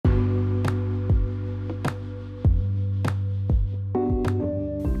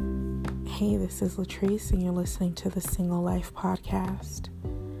Hey, this is Latrice, and you're listening to the Single Life Podcast.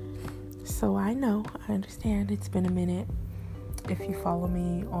 So I understand it's been a minute. If you follow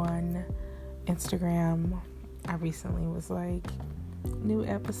me on Instagram, I recently was like, new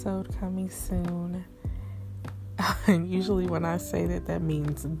episode coming soon. And usually when I say that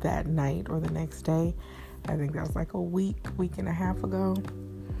means that night or the next day. I think that was like a week and a half ago.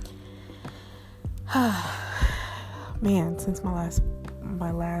 Man, since my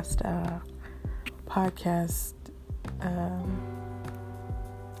last podcast,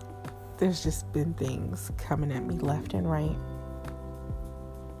 there's just been things coming at me left and right,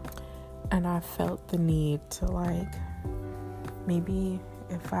 and I felt the need to maybe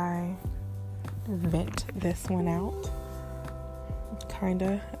if I vent this one out,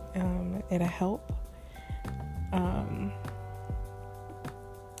 it'll help. I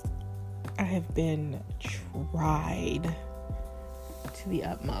have been tried to the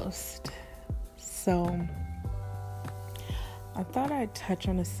utmost. So I thought I'd touch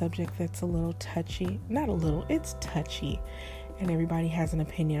on a subject that's a little touchy. Not a little, it's touchy, and everybody has an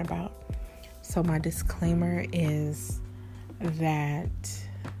opinion about. So my disclaimer is that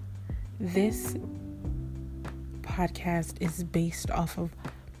this podcast is based off of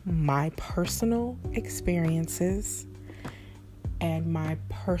my personal experiences and my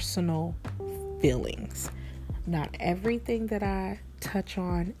personal feelings. Not everything that I touch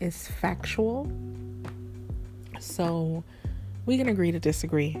on is factual, so we can agree to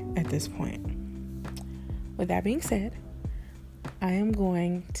disagree at this point. With that being said, I am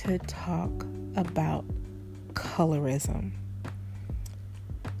going to talk about colorism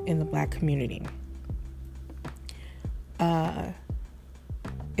in the Black community.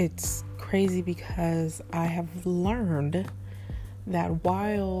 It's crazy because I have learned that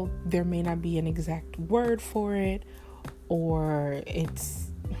while there may not be an exact word for it, or it's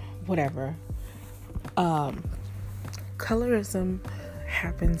whatever, colorism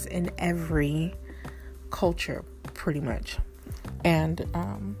happens in every culture pretty much. And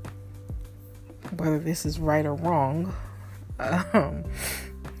whether this is right or wrong,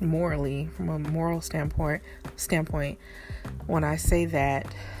 morally, from a moral standpoint, when I say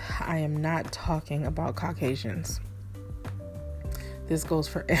that, I am not talking about Caucasians. This goes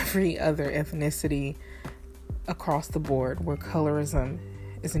for every other ethnicity across the board where colorism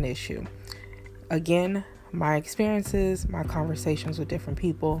is an issue. Again, my experiences, my conversations with different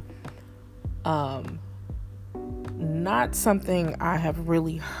people, not something I have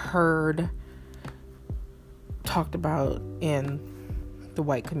really heard talked about in the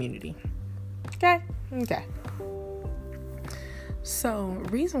white community. Okay. So,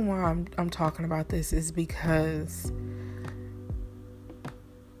 reason why I'm talking about this is because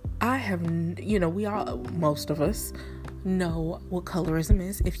I have, most of us know what colorism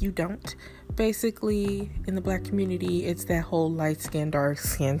is. If you don't, basically in the Black community, it's that whole light skin, dark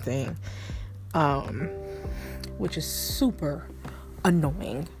skin thing, which is super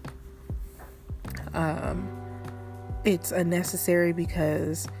annoying. It's unnecessary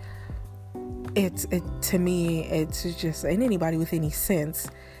because to me, it's just, and anybody with any sense,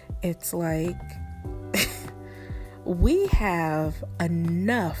 it's like, we have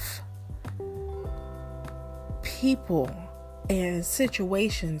enough people and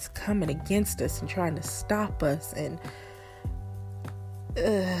situations coming against us and trying to stop us, and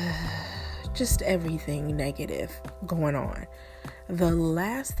just everything negative going on. The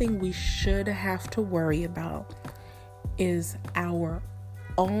last thing we should have to worry about is our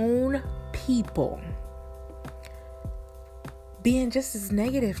own people being just as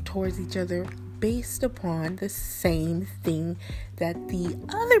negative towards each other based upon the same thing that the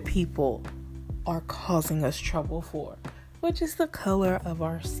other people are causing us trouble for, which is the color of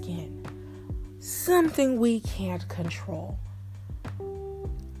our skin. Something we can't control.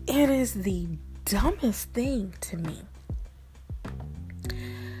 It is the dumbest thing to me.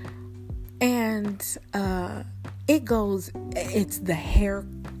 And it's the hair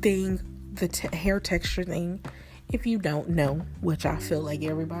thing, the hair texture thing. If you don't know, which I feel like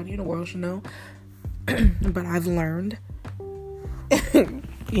everybody in the world should know, but I've learned,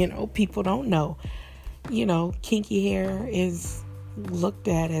 people don't know. Kinky hair is looked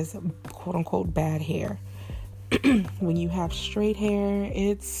at as quote unquote bad hair. When you have straight hair,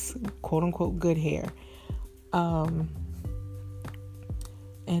 it's quote unquote good hair. And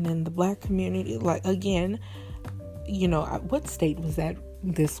in the Black community, what state was that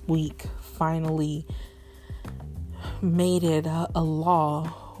this week finally made it a law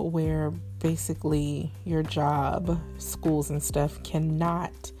where basically your job, schools and stuff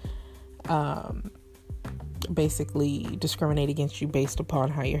cannot basically discriminate against you based upon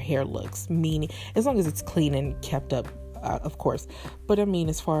how your hair looks, meaning as long as it's clean and kept up, of course. But I mean,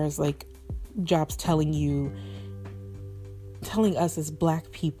 as far as like jobs telling us as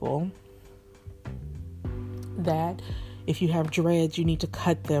black people that if you have dreads, you need to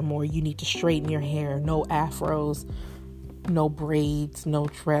cut them, or you need to straighten your hair, no afros, no braids, no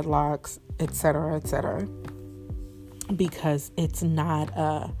dreadlocks, etc., etc., because it's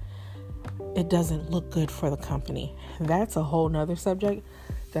not it doesn't look good for the company. That's a whole nother subject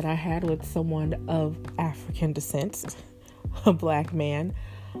that I had with someone of African descent, a black man,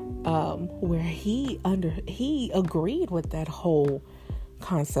 where he agreed with that whole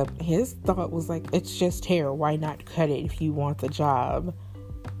concept. His thought was like, it's just hair, why not cut it if you want the job?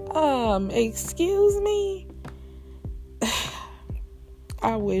 Excuse me?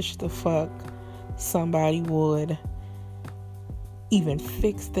 I wish the fuck somebody would even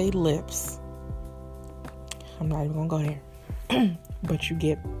fix their lips. I'm not even gonna go there. But you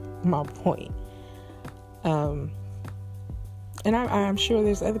get my point. And I'm sure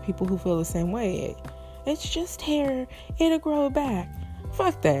there's other people who feel the same way. It's just hair, it'll grow back.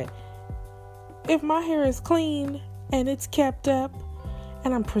 Fuck that. If my hair is clean and it's kept up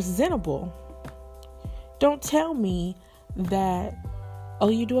and I'm presentable, don't tell me that, oh,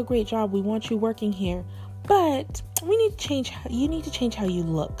 you do a great job, we want you working here, but you need to change how you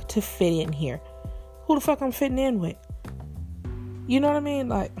look to fit in here. Who the fuck I'm fitting in with? You know what I mean?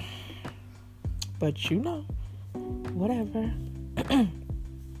 Like, but whatever.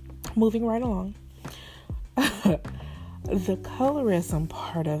 Moving right along. The colorism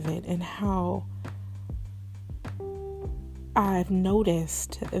part of it, and how I've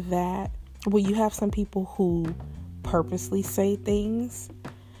noticed that, well, you have some people who purposely say things,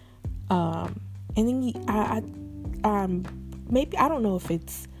 and then maybe, I don't know if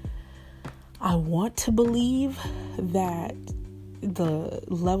it's, I want to believe that the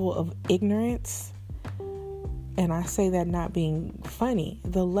level of ignorance, and I say that not being funny,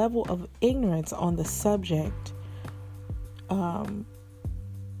 the level of ignorance on the subject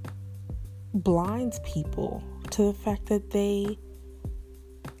blinds people to the fact that they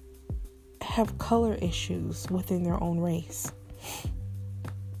have color issues within their own race.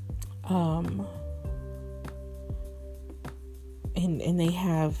 And they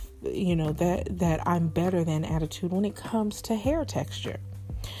have, that I'm better than attitude when it comes to hair texture.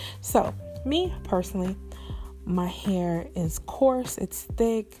 So, me personally, my hair is coarse, it's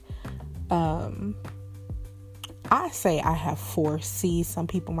thick. I say I have 4C. Some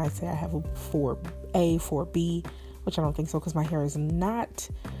people might say I have a 4A, 4B, which I don't think so, because my hair is not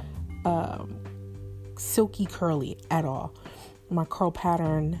silky curly at all. My curl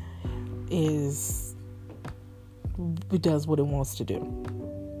pattern it does what it wants to do.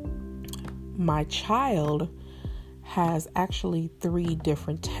 My child has actually 3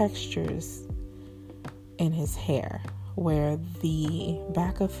 different textures in his hair, where the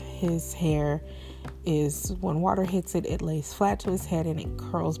back of his hair is, when water hits it, it lays flat to his head and it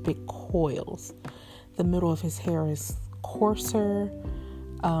curls big coils. The middle of his hair is coarser,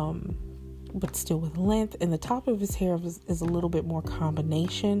 but still with length, and the top of his hair is a little bit more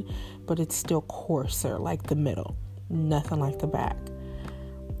combination, but it's still coarser, like the middle, nothing like the back.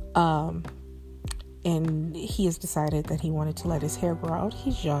 And he has decided that he wanted to let his hair grow out.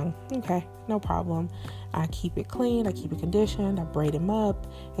 He's young. Okay, no problem. I keep it clean. I keep it conditioned. I braid him up.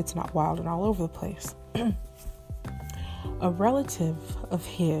 It's not wild and all over the place. A relative of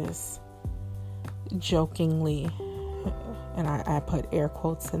his jokingly, and I put air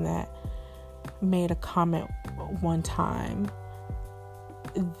quotes in that, made a comment one time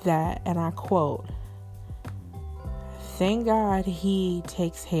that, and I quote, "Thank God he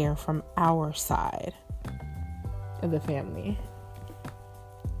takes hair from our side of the family."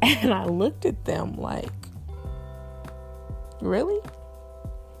 And I looked at them like, really?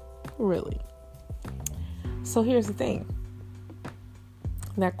 Really? So here's the thing.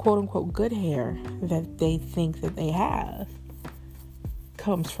 That quote unquote good hair that they think that they have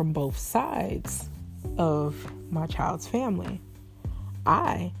comes from both sides of my child's family.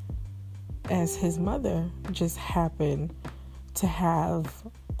 I, as his mother, just happen to have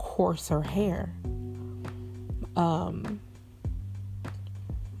coarser hair.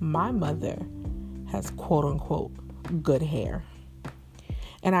 My mother has quote unquote good hair.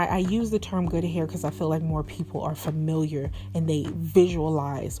 And I use the term good hair because I feel like more people are familiar and they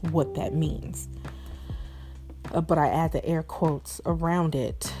visualize what that means. But I add the air quotes around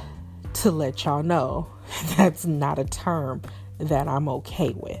it to let y'all know that's not a term that I'm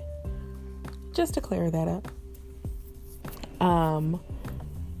okay with. Just to clear that up.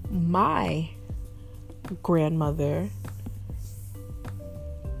 My grandmother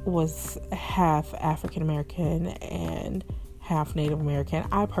was half African American and half Native American.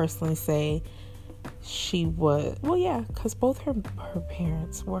 I personally say she was, well, yeah, because both her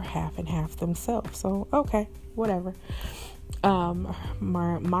parents were half and half themselves. So, okay, whatever.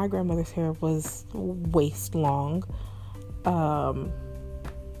 My grandmother's hair was waist long.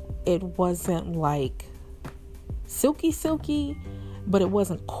 It wasn't like silky, but it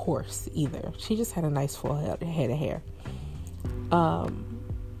wasn't coarse either. She just had a nice full head of hair.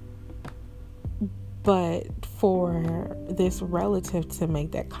 But for this relative to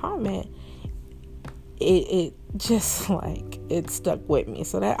make that comment, it just like, it stuck with me.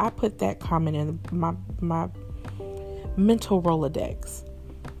 So that I put that comment in my mental Rolodex.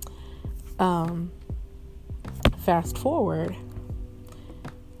 Fast forward,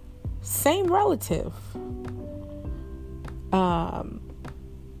 same relative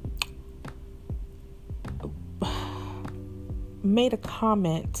made a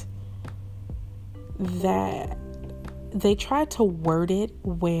comment that they tried to word it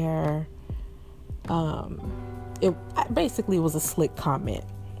where it basically was a slick comment.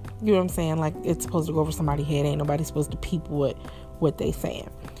 You know what I'm saying? Like, it's supposed to go over somebody's head. Ain't nobody supposed to peep what they saying.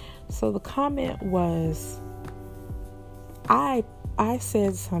 So the comment was, I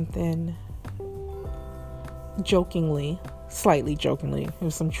said something jokingly, slightly jokingly,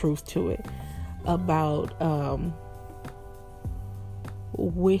 there's some truth to it, about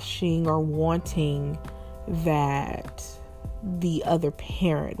wishing or wanting that the other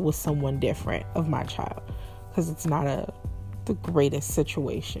parent was someone different of my child, because it's not the greatest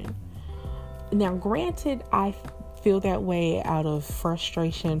situation. Now, granted, I feel that way out of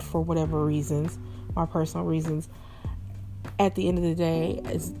frustration for whatever reasons, my personal reasons. At the end of the day,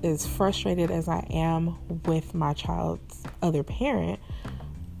 as frustrated as I am with my child's other parent,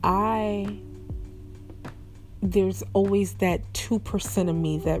 there's always that 2% of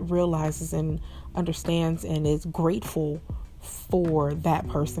me that realizes and understands and is grateful for that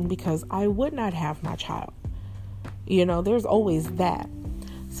person, because I would not have my child. You know, there's always that.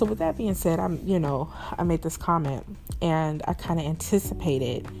 So with that being said, I made this comment and I kind of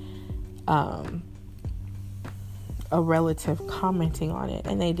anticipated a relative commenting on it,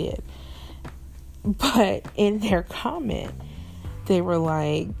 and they did. But in their comment, they were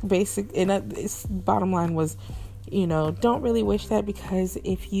like, bottom line was, don't really wish that, because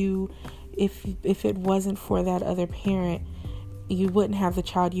if it wasn't for that other parent, you wouldn't have the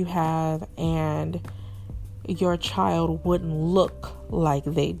child you have, and your child wouldn't look like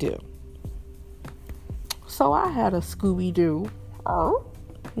they do. So I had a Scooby-Doo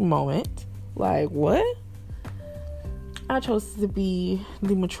moment. Like, what? I chose to be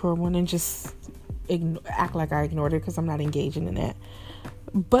the mature one and just act like I ignored it, because I'm not engaging in that.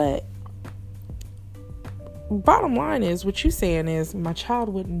 But bottom line is, what you're saying is, my child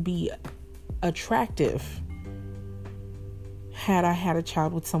wouldn't be attractive had I had a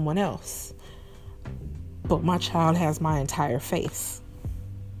child with someone else. But my child has my entire face.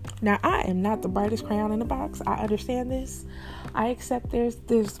 Now, I am not the brightest crayon in the box. I understand this. I accept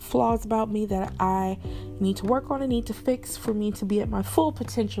there's flaws about me that I need to work on and need to fix for me to be at my full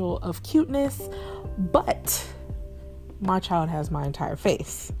potential of cuteness. But my child has my entire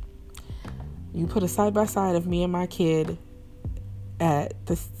face. You put a side by side of me and my kid at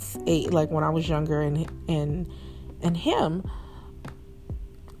this age, like when I was younger, and him,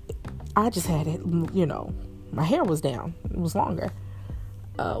 I just had it, my hair was down. It was longer.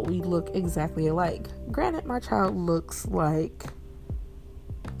 We look exactly alike. Granted, my child looks like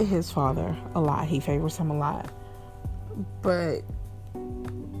his father a lot. He favors him a lot. But,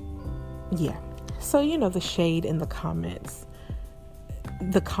 yeah. So, the shade in the comments.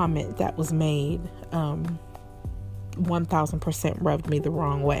 The comment that was made 1000% rubbed me the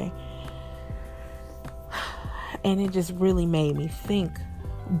wrong way. And it just really made me think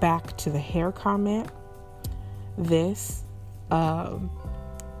back to the hair comment.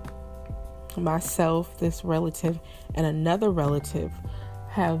 Myself, this relative, and another relative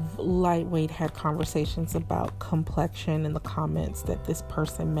have lightweight had conversations about complexion in the comments that this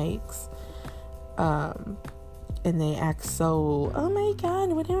person makes. And they act so, oh my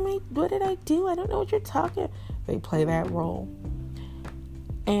God, what did I do? I don't know what you're talking. They play that role.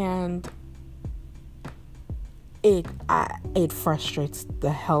 And it frustrates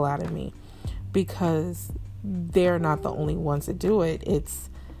the hell out of me, because they're not the only ones that do it. It's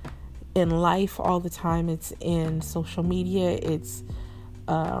in life all the time. It's in social media. It's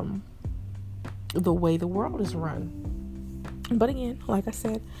the way the world is run. But again, like I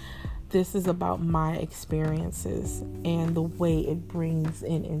said, this is about my experiences and the way it brings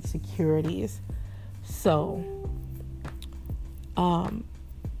in insecurities. So,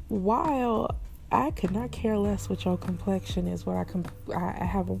 while I could not care less what your complexion is, what I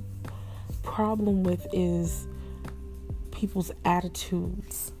have a problem with is people's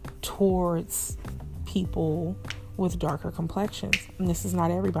attitudes towards people with darker complexions. And this is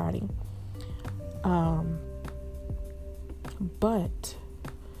not everybody. But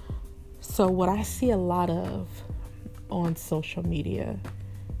so what I see a lot of on social media,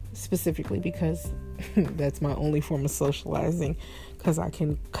 specifically because that's my only form of socializing, because I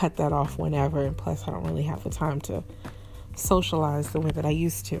can cut that off whenever, and plus I don't really have the time to socialize the way that I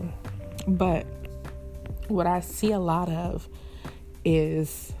used to. But what I see a lot of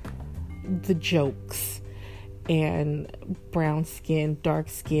is the jokes, and brown skin, dark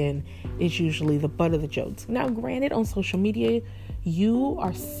skin is usually the butt of the jokes. Now, granted, on social media, you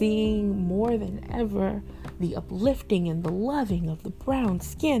are seeing more than ever the uplifting and the loving of the brown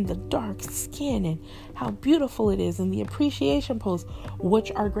skin, the dark skin, and how beautiful it is, and the appreciation posts,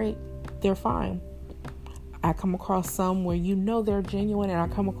 which are great. They're fine. I come across some where they're genuine, and I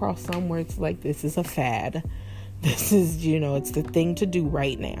come across some where it's like, this is a fad. This is, it's the thing to do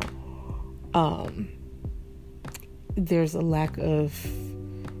right now. There's a lack of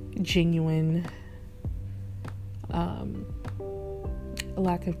genuineness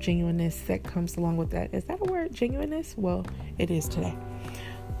that comes along with that. Is that a word? Genuineness? Well, it is today.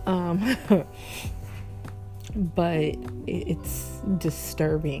 But it's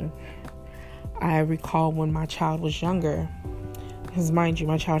disturbing. I recall when my child was younger, because mind you,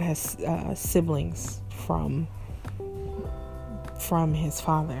 my child has siblings from his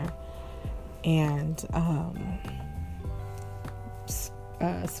father, and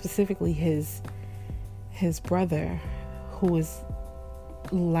specifically his brother, who is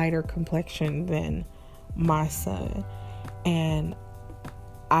lighter complexion than my son. And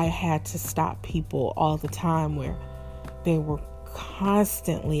I had to stop people all the time where they were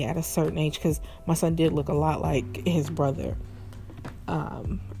constantly at a certain age, because my son did look a lot like his brother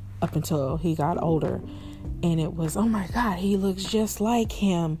up until he got older, and it was, oh my God, he looks just like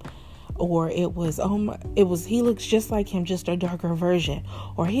him, or it was he looks just like him, just a darker version,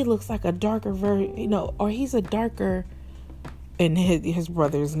 or he looks like a darker version, or he's a darker in his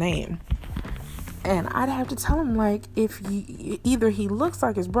brother's name. And I'd have to tell him, like, if either he looks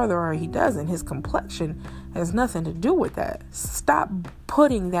like his brother or he doesn't. His complexion has nothing to do with that. Stop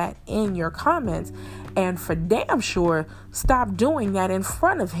putting that in your comments, and for damn sure, stop doing that in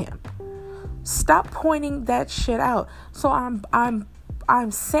front of him. Stop pointing that shit out. So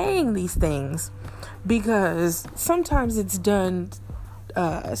I'm saying these things because sometimes it's done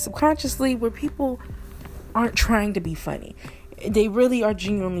subconsciously, where people aren't trying to be funny. They really are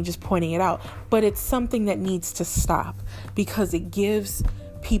genuinely just pointing it out. But it's something that needs to stop, because it gives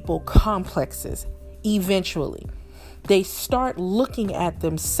people complexes. Eventually, they start looking at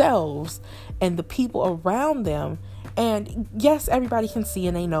themselves and the people around them. And yes, everybody can see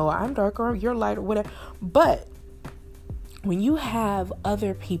and they know I'm darker, you're light, or whatever. But when you have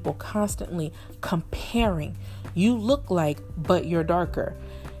other people constantly comparing, you look like, but you're darker,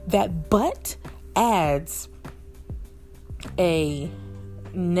 that but adds a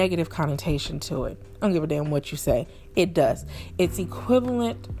negative connotation to it. I don't give a damn what you say. It does. It's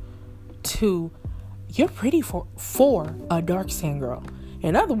equivalent to, you're pretty for a dark skin girl.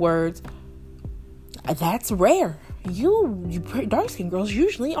 In other words, that's rare. You dark skin girls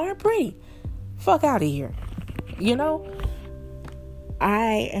usually aren't pretty. Fuck out of here.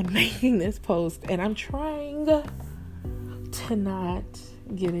 I am making this post and I'm trying to not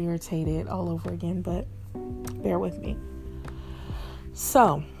get irritated all over again, but bear with me.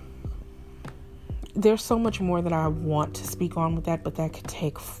 So, there's so much more that I want to speak on with that, but that could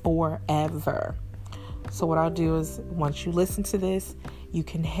take forever. So what I'll do is, once you listen to this, you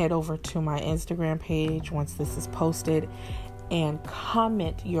can head over to my Instagram page once this is posted and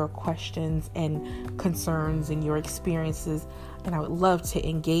comment your questions and concerns and your experiences. And I would love to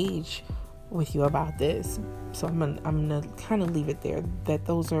engage with you about this. So I'm gonna kind of leave it there, that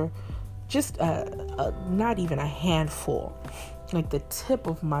those are just not even a handful, like the tip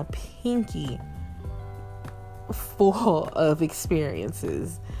of my pinky full of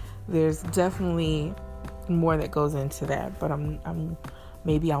experiences. There's definitely more that goes into that, but I'm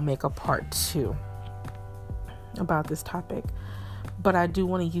maybe I'll make a part 2 about this topic. But I do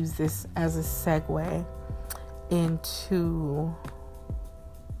want to use this as a segue into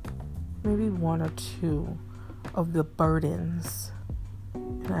maybe 1 or 2 of the burdens,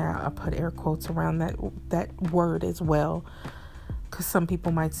 and I put air quotes around that word as well, because some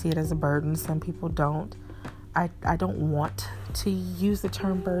people might see it as a burden, some people don't. I don't want to use the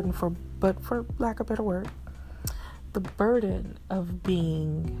term burden but for lack of a better word, the burden of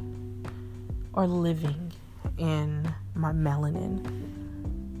being or living in my melanin.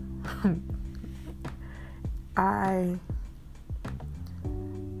 I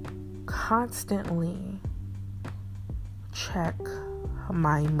constantly check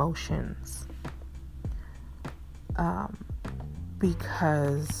my emotions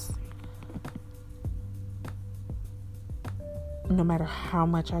because no matter how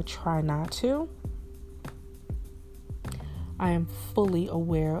much I try not to, I am fully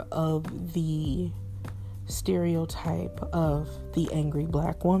aware of the stereotype of the angry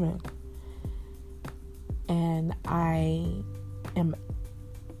black woman. And I am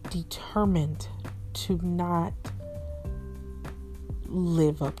determined to not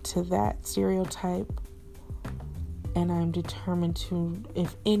live up to that stereotype. And I'm determined to,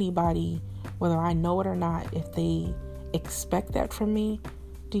 if anybody, whether I know it or not, if they expect that from me,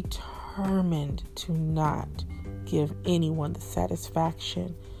 determined to not give anyone the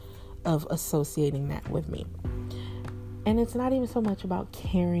satisfaction of associating that with me. And it's not even so much about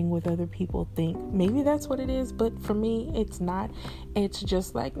caring what other people think. Maybe that's what it is, but for me, it's not. It's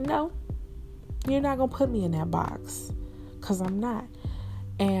just like, no, you're not going to put me in that box, because I'm not.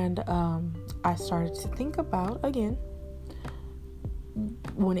 And I started to think about, again,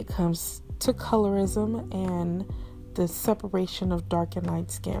 when it comes to colorism and the separation of dark and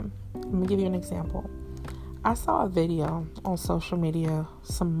light skin. Let me give you an example. I saw a video on social media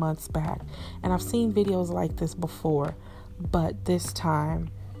some months back, and I've seen videos like this before, but this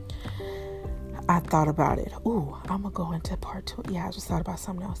time I thought about it. Ooh, I'm gonna go into part 2. Yeah, I just thought about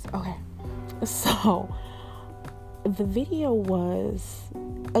something else. Okay, so the video was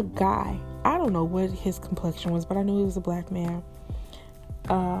a guy. I don't know what his complexion was, but I knew he was a black man.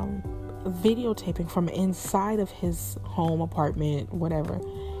 Videotaping from inside of his home, apartment, whatever.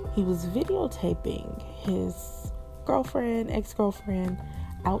 He was videotaping his girlfriend, ex-girlfriend,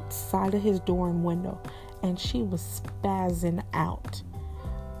 outside of his dorm window, and she was spazzing out.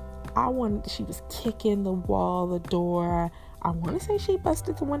 She was kicking the wall, the door. I want to say she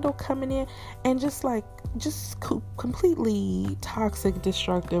busted the window coming in, and just completely toxic,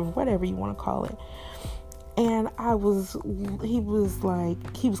 destructive, whatever you want to call it. And he was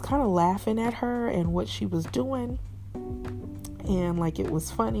kind of laughing at her and what she was doing. And like, it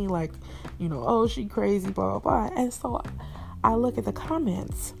was funny, like, oh, she crazy, blah, blah, blah. And so I look at the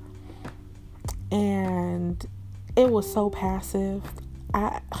comments, and it was so passive.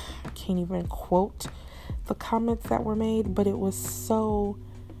 I can't even quote the comments that were made, but it was so,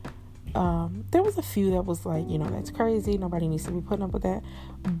 there was a few that was like, that's crazy. Nobody needs to be putting up with that.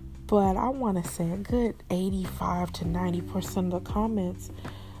 But I want to say a good 85 to 90% of the comments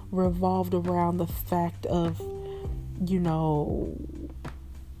revolved around the fact of,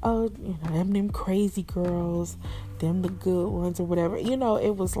 them crazy girls, them the good ones, or whatever.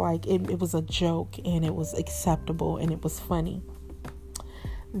 It was like, it was a joke, and it was acceptable, and it was funny.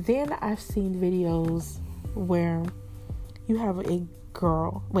 Then I've seen videos where you have a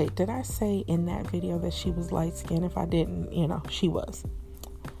girl. Wait, did I say in that video that she was light skinned? If I didn't, she was.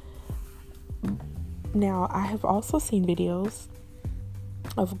 Now, I have also seen videos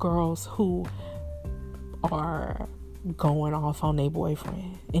of girls who are going off on their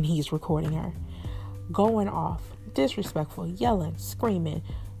boyfriend, and he's recording her. Going off, disrespectful, yelling, screaming,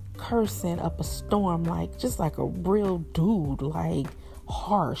 cursing up a storm, just like a real dude, like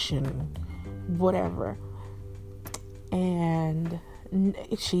harsh and whatever. And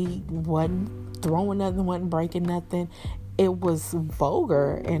she wasn't throwing nothing, wasn't breaking nothing. It was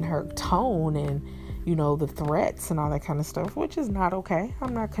vulgar in her tone and, the threats and all that kind of stuff, which is not okay.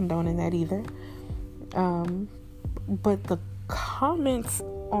 I'm not condoning that either. But the comments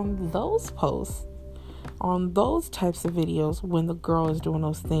on those posts, on those types of videos, when the girl is doing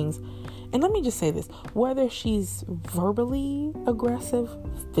those things, and let me just say this, whether she's verbally aggressive,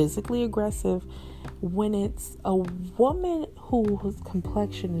 physically aggressive, when it's a woman whose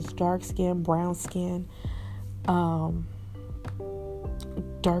complexion is dark skin, brown skin,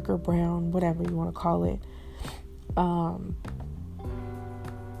 darker brown, whatever you want to call it,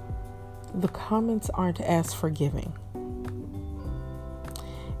 the comments aren't as forgiving.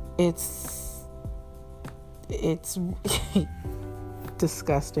 It's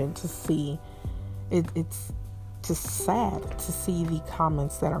disgusting to see. It's just sad to see the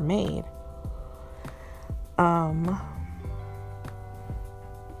comments that are made.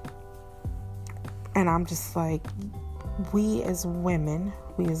 And I'm just like, we as women,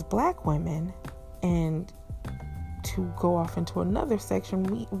 we as black women, and to go off into another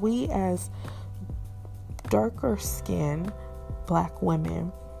section, we as darker skin, Black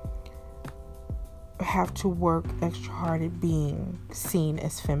women have to work extra hard at being seen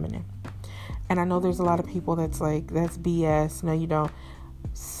as feminine. And I know there's a lot of people that's like, that's BS. No, you don't.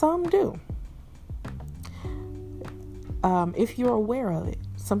 Some do. If you're aware of it.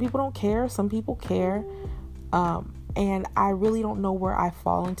 Some people don't care. Some people care. And I really don't know where I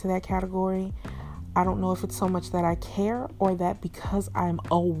fall into that category. I don't know if it's so much that I care or that because I'm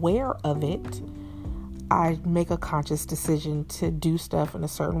aware of it, I make a conscious decision to do stuff in a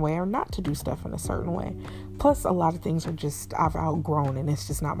certain way or not to do stuff in a certain way. Plus, a lot of things are just, I've outgrown and it's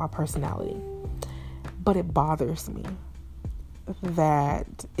just not my personality. But it bothers me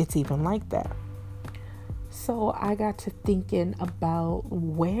that it's even like that. So I got to thinking about,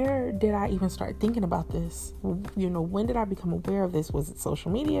 where did I even start thinking about this? When did I become aware of this? Was it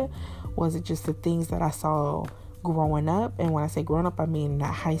social media? Was it just the things that I saw growing up? And when I say growing up, I mean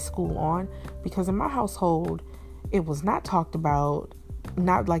not high school on, because in my household, it was not talked about,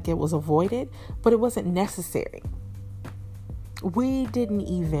 not like it was avoided, but it wasn't necessary. We didn't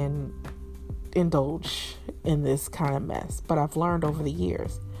even indulge in this kind of mess, but I've learned over the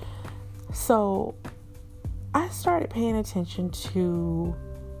years. So I started paying attention to,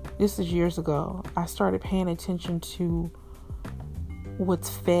 this is years ago, I started paying attention to what's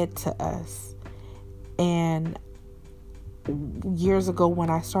fed to us. And years ago, when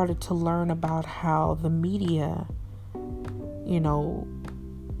I started to learn about how the media,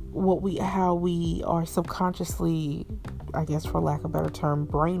 how we are subconsciously, I guess for lack of a better term,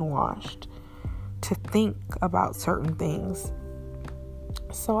 brainwashed to think about certain things.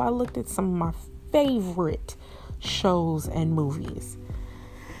 So I looked at some of my favorite shows and movies.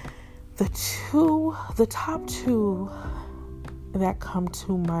 The top two that come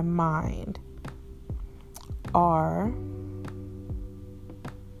to my mind are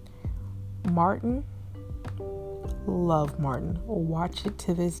Martin. Love Martin. Watch it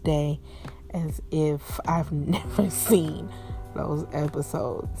to this day as if I've never seen those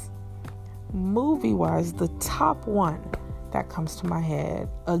episodes. Movie-wise, the top one that comes to my head,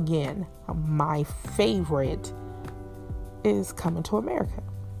 again, my favorite, is Coming to America.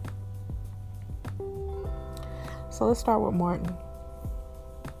 So let's start with Martin.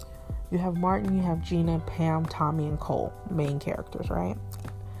 You have Martin, you have Gina, Pam, Tommy, and Cole, main characters, right?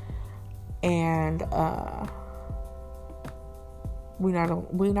 And we're not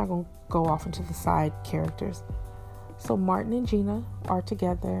gonna go off into the side characters. So Martin and Gina are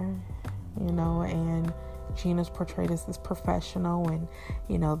together, and Gina's portrayed as this professional and,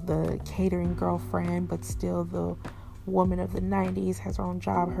 the catering girlfriend, but still the woman of the 90s, has her own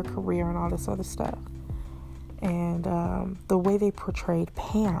job, her career, and all this other stuff. And the way they portrayed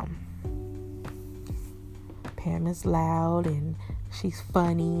Pam is loud and she's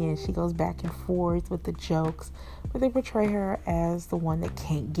funny and she goes back and forth with the jokes, but they portray her as the one that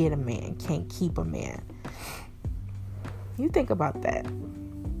can't get a man, can't keep a man. You think about that.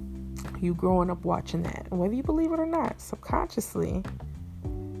 You growing up watching that, whether you believe it or not, subconsciously,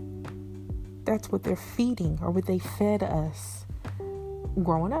 that's what they're feeding or what they fed us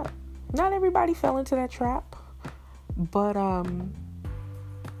growing up. Not everybody fell into that trap, but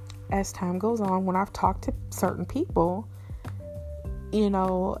as time goes on, when I've talked to certain people,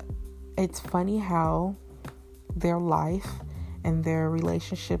 it's funny how their life and their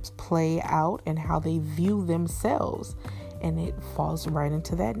relationships play out and how they view themselves. And it falls right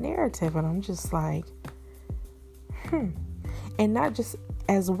into that narrative. And I'm just like, And not just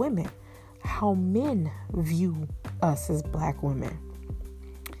as women, how men view us as Black women.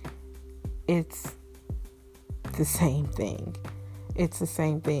 It's the same thing. It's the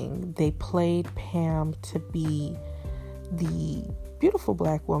same thing. They played Pam to be the beautiful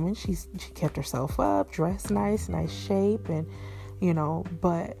Black woman. She kept herself up, dressed nice shape, and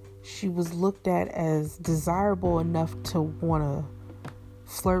but she was looked at as desirable enough to want to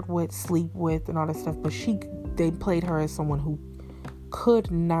flirt with, sleep with, and all that stuff. But they played her as someone who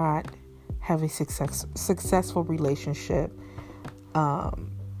could not have a successful relationship, and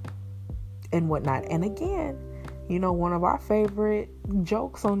whatnot. And again, one of our favorite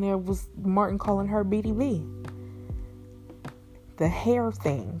jokes on there was Martin calling her BDB. The hair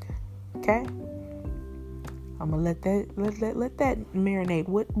thing. Okay? I'm gonna let that marinate.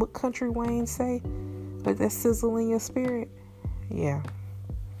 What Country Wayne say? Let that sizzle in your spirit. Yeah.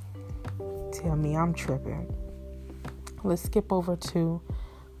 Tell me I'm tripping. Let's skip over to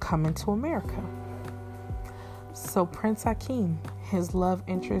Coming to America. So Prince Hakeem, his love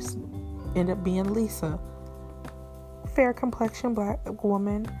interest ended up being Lisa. Fair complexion Black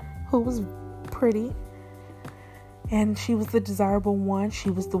woman who was pretty. And she was the desirable one. She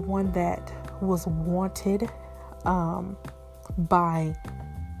was the one that was wanted by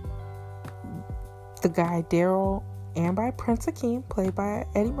the guy Daryl and by Prince Akeem, played by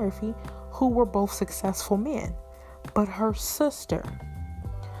Eddie Murphy, who were both successful men. But her sister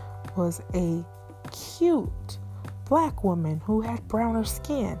was a cute black woman who had browner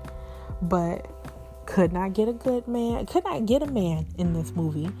skin, but could not get a man in this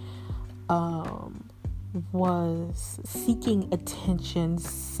movie. Was seeking attention,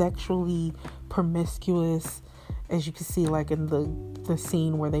 sexually promiscuous, as you can see, like in the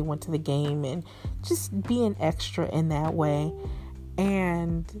scene where they went to the game, and just being extra in that way.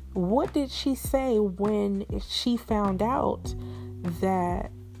 And what did she say when she found out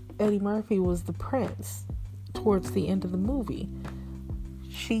that Eddie Murphy was the prince towards the end of the movie?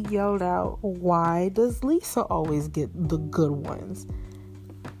 She yelled out, "Why does Lisa always get the good ones?"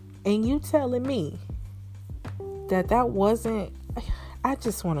 And you telling me that wasn't... I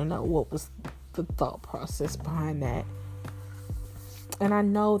just want to know what was the thought process behind that. And I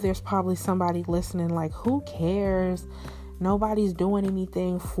know there's probably somebody listening like, who cares? Nobody's doing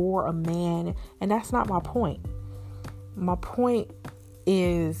anything for a man. And that's not my point. My point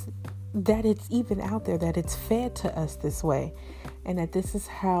is that it's even out there, that it's fed to us this way, and that this is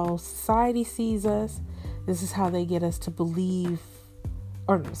how society sees us. This is how they get us to believe,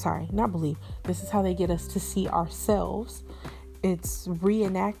 or sorry, not believe. This is how they get us to see ourselves. It's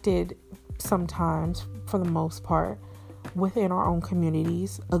reenacted sometimes, for the most part, within our own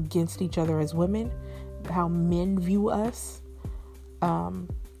communities, against each other as women, how men view us.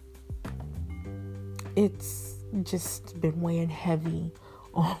 It's just been weighing heavy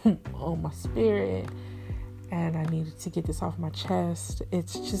on my spirit, and I needed to get this off my chest.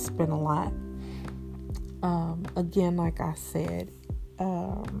 It's just been a lot. Again, like I said,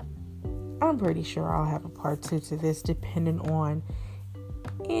 I'm pretty sure I'll have a part 2 to this, depending on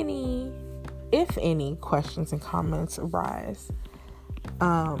if any questions and comments arise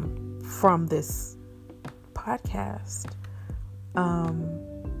from this podcast.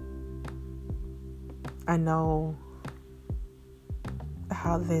 I know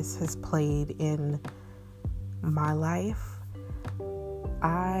how this has played in my life.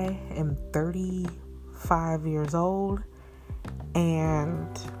 I am 35 years old,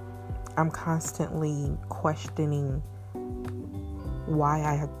 and I'm constantly questioning why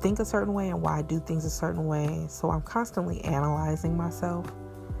I think a certain way and why I do things a certain way. So I'm constantly analyzing myself.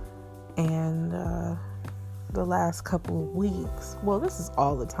 And the last couple of weeks, well, this is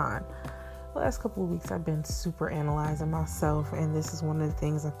all the time. The last couple of weeks, I've been super analyzing myself. And this is one of the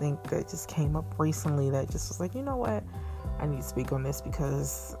things I think that just came up recently that just was like, you know what? I need to speak on this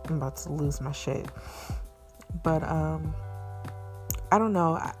because I'm about to lose my shit. But I don't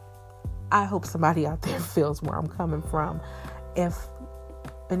know. I hope somebody out there feels where I'm coming from. If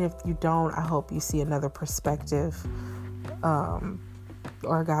you don't, I hope you see another perspective,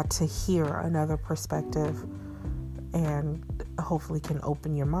 or got to hear another perspective, and hopefully can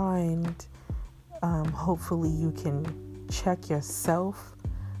open your mind. Hopefully you can check yourself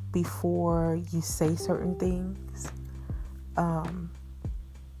before you say certain things.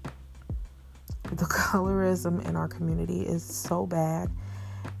 The colorism in our community is so bad,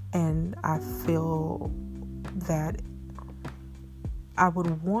 and I feel that I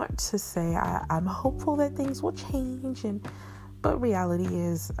would want to say I'm hopeful that things will change, but reality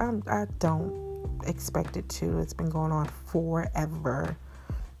is I don't expect it to. It's been going on forever.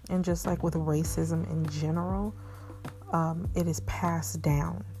 And just like with racism in general, it is passed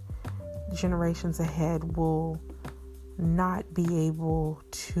down. Generations ahead will not be able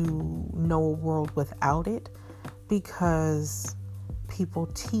to know a world without it, because people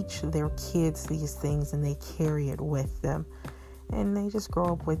teach their kids these things and they carry it with them. And they just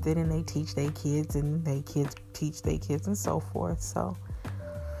grow up with it, and they teach their kids, and their kids teach their kids, and so forth. So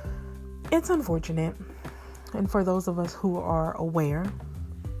it's unfortunate. And for those of us who are aware,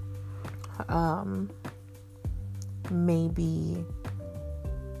 maybe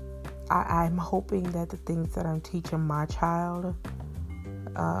I'm hoping that the things that I'm teaching my child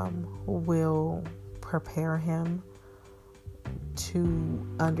will prepare him to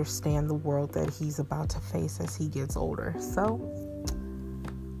understand the world that he's about to face as he gets older. So,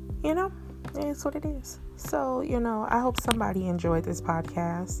 it's what it is. So, I hope somebody enjoyed this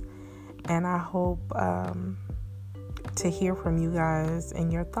podcast, and I hope to hear from you guys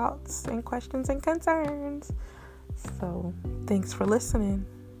and your thoughts and questions and concerns. So, thanks for listening.